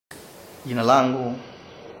Jina langu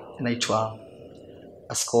naitwa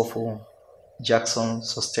Askofu Jackson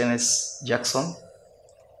Sosthenes Jackson.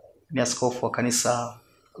 Ni askofu wa kanisa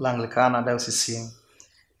langu Diocese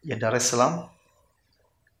ya Dar es Salaam.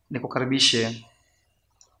 Nikukaribishe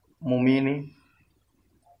muumini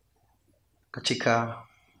katika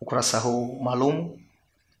ukurasa huu maalum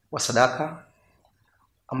wa sadaka,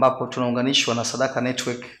 ambapo tunaunganishwa na Sadaka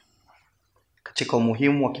Network katika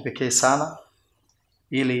umuhimu wa kipekee sana,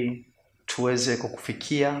 ili tuweze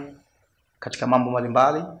kukufikia katika mambo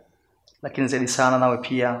mbalimbali, lakini zaidi sana nawe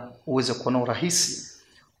pia uweze kuona urahisi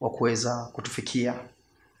wa kuweza kutufikia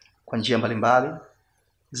kwa njia mbalimbali,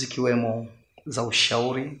 zikiwemo za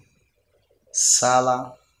ushauri,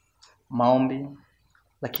 sala, maombi,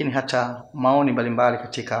 lakini hata maoni mbalimbali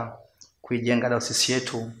katika kuijenga dayosisi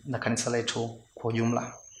yetu na kanisa letu kwa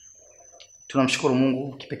ujumla. Tunamshukuru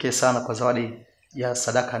Mungu kipekee sana kwa zawadi ya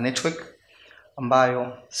Sadaka Network,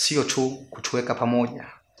 ambayo sio tu kutuweka pamoja,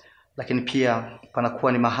 lakini pia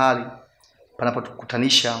panakuwa ni mahali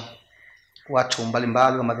panapotukutanisha watu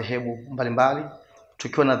mbalimbali wa madhehebu mbalimbali,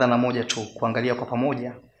 tukiwa na dhana moja tu, kuangalia kwa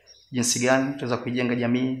pamoja jinsi gani tunaweza kuijenga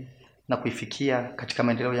jamii na kuifikia katika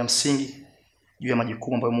maendeleo ya msingi juu ya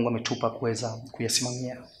majukumu ambayo Mungu ametupa kuweza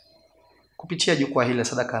kuyasimamia. Kupitia jukwaa hili la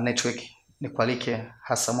Sadaka Network, nikualike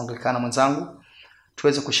hasa Mwanglikana mwenzangu,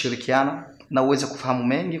 tuweze kushirikiana na uweze kufahamu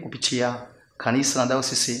mengi kupitia kanisa na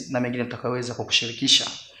dayosisi na mengine tutakayoweza kukushirikisha.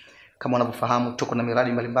 Kama unavyofahamu, tuko na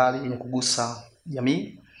miradi mbalimbali yenye kugusa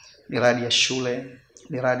jamii, miradi ya shule,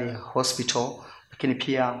 miradi ya hospital, lakini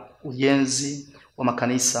pia ujenzi wa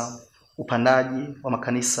makanisa, upandaji wa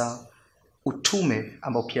makanisa, utume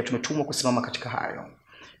ambao pia tumetumwa kusimama katika hayo.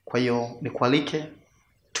 Kwa hiyo nikualike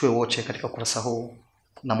tuwe wote katika ukurasa huu,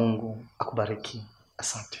 na Mungu akubariki.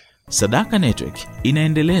 Asante. Sadaka Network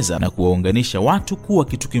inaendeleza na kuwaunganisha watu kuwa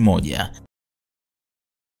kitu kimoja.